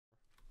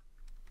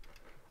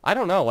I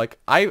don't know. Like,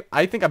 I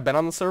think I've been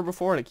on the server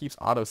before, and it keeps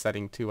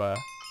auto-setting to,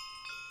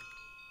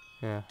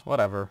 yeah,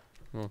 whatever.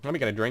 Let me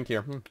get a drink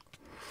here.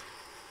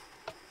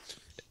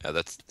 Yeah,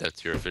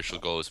 that's your official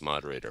goal as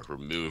moderator.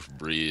 Remove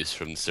Breeze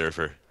from the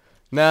server.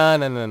 No,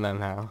 no, no, no,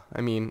 no.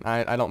 I mean,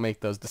 I don't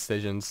make those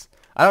decisions.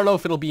 I don't know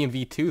if it'll be in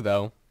V2,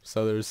 though.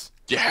 So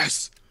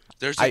Yes!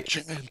 There's a I,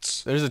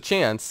 chance! there's a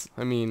chance.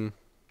 I mean,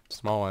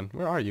 small one.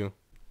 Where are you?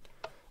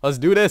 Let's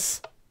do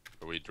this.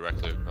 Are we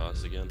directly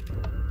across again?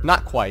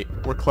 Not quite.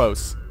 We're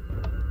close.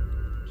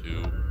 2,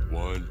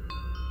 1.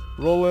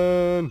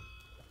 Rolling.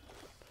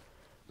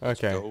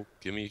 Okay. Go.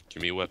 Give me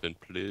a weapon,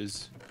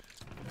 please.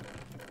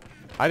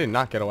 I did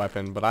not get a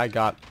weapon, but I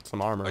got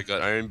some armor. I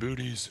got iron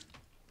booties.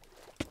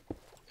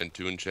 And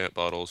 2 enchant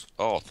bottles.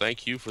 Oh,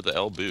 thank you for the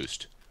L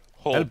boost.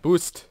 El Oh,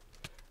 boost.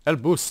 El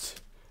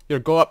boost. Here,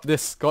 go up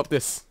this. Go up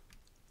this.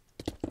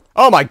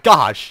 Oh my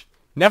gosh.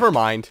 Never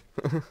mind.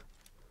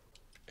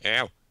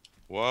 ow.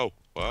 Whoa,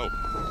 whoa.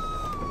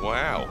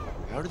 Wow.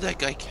 How did that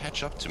guy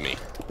catch up to me?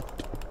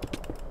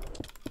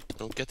 I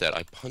don't get that.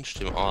 I punched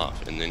him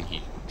off, and then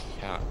he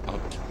caught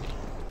up to me.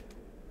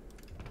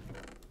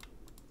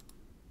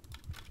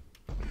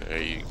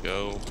 There you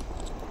go.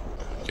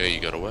 Okay, you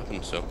got a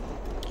weapon, so.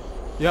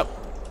 Yep.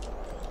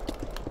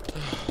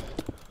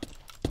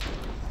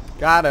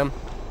 Got him.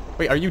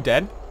 Wait, are you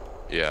dead?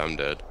 Yeah, I'm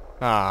dead.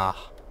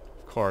 Ah,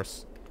 of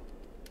course.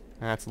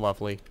 That's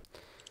lovely.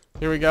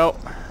 Here we go.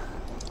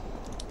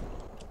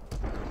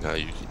 Now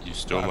you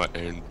stole my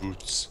iron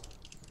boots.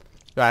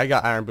 Yeah, I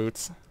got iron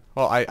boots.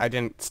 Well, I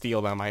didn't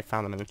steal them. I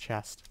found them in a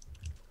chest.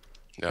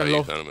 Now Hello.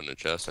 you found him in the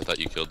chest. I thought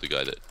you killed the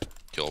guy that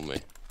killed me.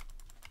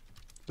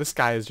 This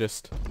guy is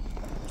just...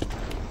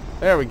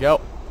 There we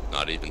go.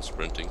 Not even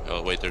sprinting.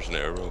 Oh wait, there's an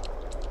arrow.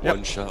 Yep.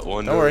 One shot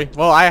wonder. Don't worry.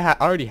 Well, I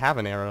already have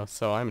an arrow,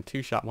 so I'm a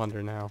two-shot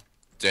wonder now.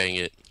 Dang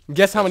it.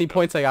 Guess how That's many no-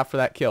 points I got for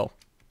that kill?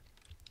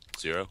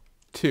 0.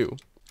 2.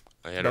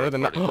 I had Better a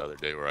than party no- the other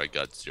day where I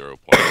got 0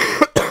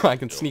 points. I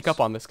can sneak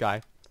up on this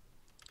guy.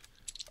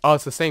 Oh,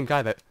 it's the same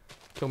guy that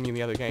killed me in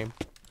the other game.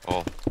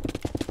 Oh,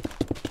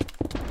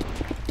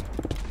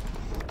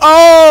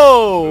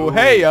 Oh! Ooh.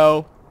 Hey,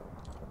 yo!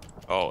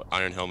 oh,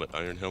 iron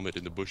helmet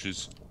in the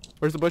bushes.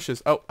 Where's the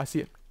bushes? Oh, I see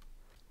it.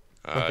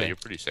 Okay. You're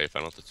pretty safe. I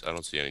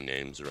don't see any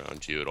names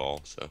around you at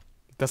all. So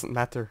Doesn't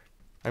matter.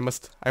 I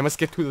must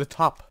get to the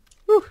top.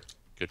 Whew.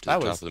 get to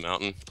That the was- top of the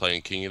mountain,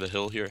 playing King of the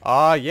Hill here.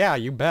 Yeah,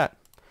 you bet.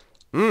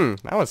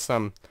 That was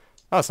some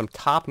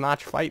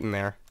top-notch fighting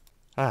there.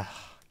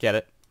 Ah, get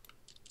it.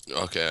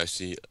 Okay, I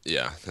see.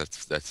 Yeah,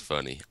 that's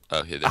funny.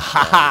 Okay, there's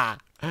Ha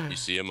ha! you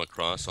see him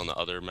across on the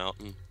other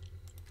mountain.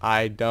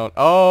 I don't.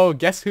 Oh,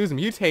 guess who's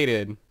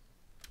mutated? You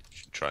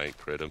should try and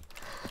crit him.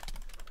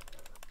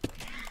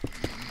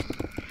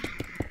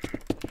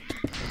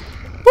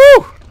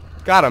 Woo!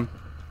 Got him.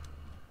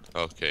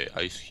 Okay,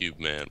 Ice Cube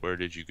Man, where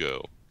did you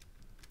go?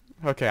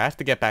 Okay, I have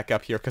to get back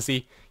up here because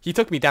he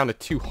took me down to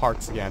 2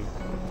 hearts again.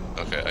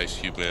 Okay, Ice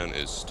Cube Man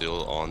is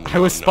still on. I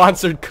was no.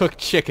 sponsored cooked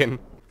chicken.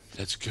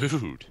 That's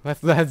good.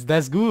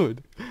 That's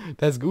good.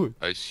 That's good.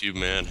 Ice Cube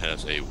Man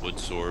has a wood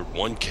sword,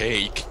 1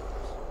 cake,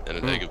 and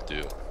an egg of dew.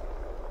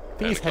 I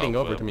think he's heading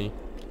over to me.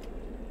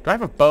 Do I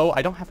have a bow?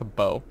 I don't have a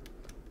bow.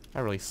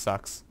 That really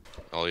sucks.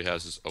 All he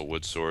has is a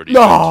wood sword. No!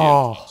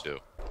 TNT too.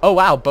 Oh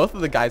wow, both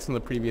of the guys from the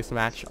previous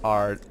match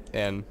are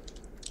in.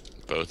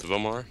 Both of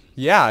them are?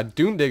 Yeah,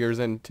 Doom Digger's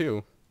in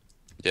too.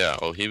 Yeah,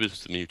 oh, he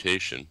was the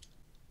mutation.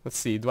 Let's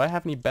see, do I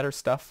have any better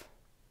stuff?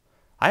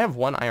 I have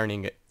 1 iron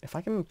ingot. If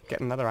I can get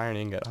another iron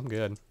ingot, I'm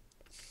good.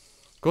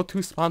 Go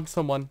to spawn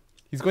someone.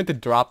 He's going to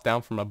drop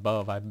down from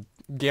above, I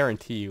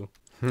guarantee you.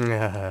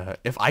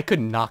 If I could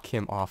knock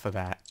him off of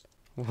that.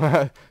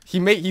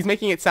 He's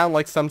making it sound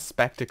like some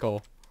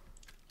spectacle.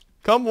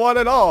 Come one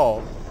and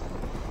all.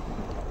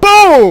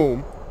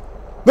 Boom!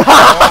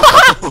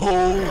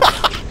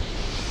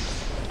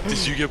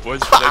 Did you get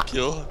points for that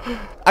kill?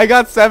 I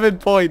got 7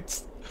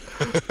 points.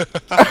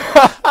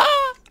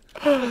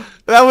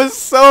 That was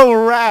so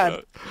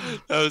rad.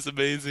 That was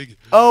amazing.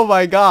 Oh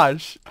my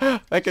gosh.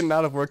 That could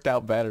not have worked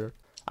out better.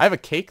 I have a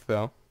cake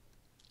though.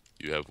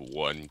 You have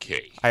 1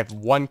 cake. I have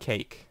 1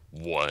 cake.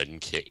 1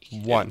 cake.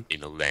 1.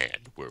 In a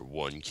land where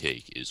 1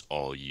 cake is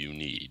all you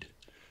need.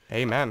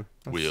 Amen.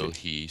 Let's Will see.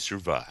 he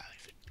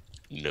survive?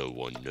 No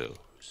one knows.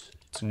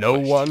 It's a No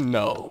question one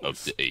knows.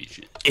 of the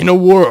ages. In a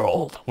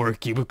world where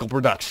Cubicle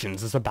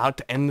Productions is about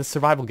to end the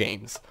survival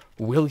games,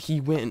 will he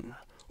win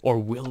or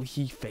will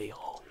he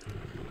fail?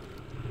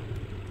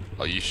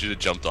 Oh, you should have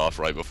jumped off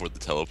right before the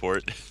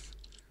teleport.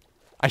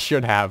 I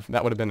should have.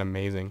 That would have been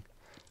amazing.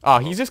 Oh,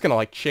 he's just gonna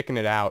like chicken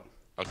it out.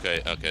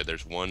 Okay,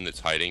 there's one that's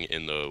hiding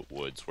in the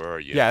woods. Where are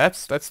you? Yeah,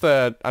 that's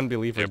the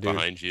unbeliever They're dude.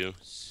 behind you.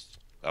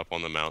 Up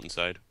on the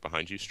mountainside.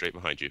 Behind you, straight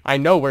behind you. I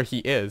know where he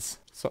is.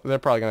 So they're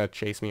probably gonna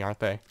chase me, aren't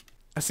they?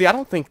 See, I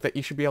don't think that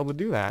you should be able to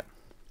do that.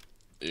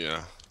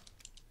 Yeah.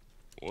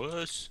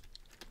 What?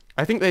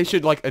 I think they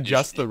should like You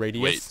adjust sh- the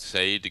radius. Wait,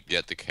 say to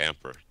get the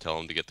camper. Tell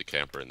him to get the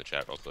camper in the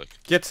chat real quick.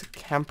 Get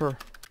camper.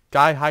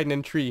 Guy hiding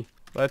in tree.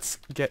 Let's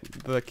get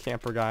the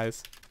camper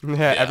guys.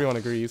 Yeah, everyone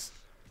agrees.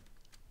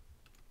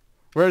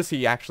 Where is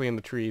he actually in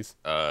the trees?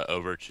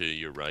 Over to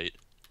your right.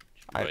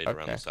 Right around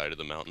okay. the side of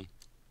the mountain.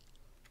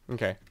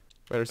 Okay.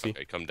 Where is he?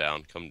 Okay, come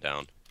down, come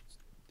down.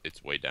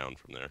 It's way down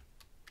from there.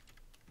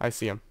 I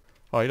see him.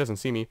 Oh, he doesn't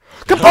see me.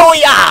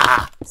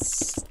 Kabooyah!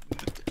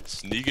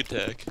 Sneak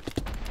attack.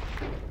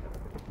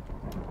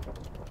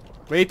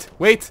 Wait,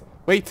 wait,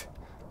 wait,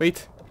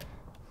 wait.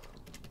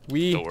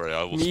 We Don't worry,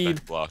 I will need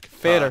spec block.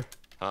 fitter.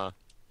 Huh?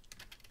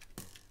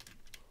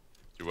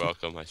 You're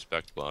welcome, I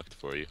spec blocked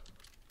for you.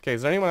 Okay,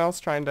 is there anyone else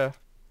trying to...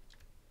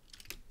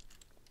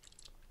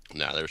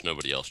 Nah, there's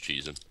nobody else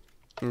cheesing.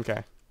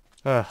 Okay.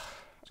 Ugh.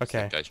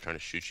 Okay. That guy's trying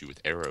to shoot you with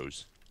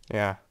arrows.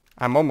 Yeah.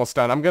 I'm almost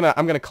done. I'm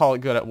gonna call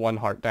it good at 1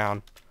 heart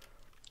down.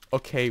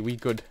 Okay, we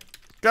good.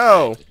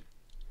 Go!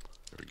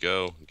 Here we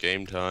go.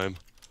 Game time.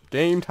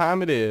 Game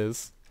time it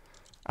is.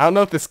 I don't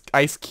know if this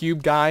ice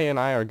cube guy and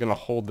I are gonna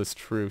hold this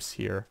truce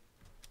here.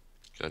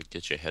 Gotta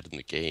get your head in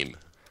the game.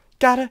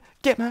 Gotta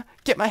get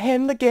my head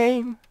in the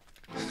game.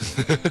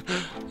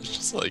 It's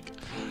just like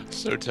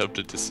so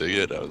tempted to sing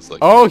it. I was like,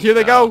 Oh, here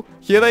they go!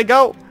 Here they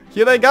go!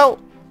 Here they go!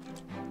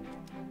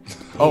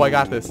 Oh, I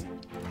got this.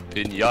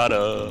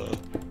 Pinata.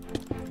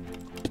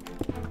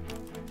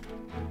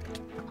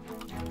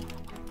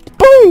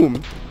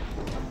 Boom!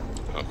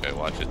 Okay,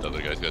 watch it. The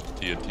other guy's got the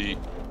TNT.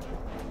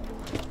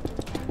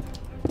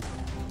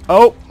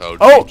 Oh! Oh,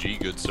 Oh!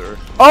 GG, good sir.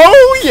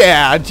 Oh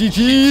yeah!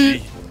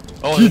 GG!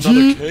 Oh, GG.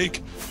 another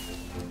cake.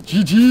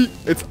 GG!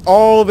 It's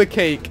all the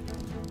cake.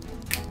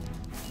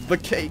 The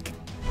cake.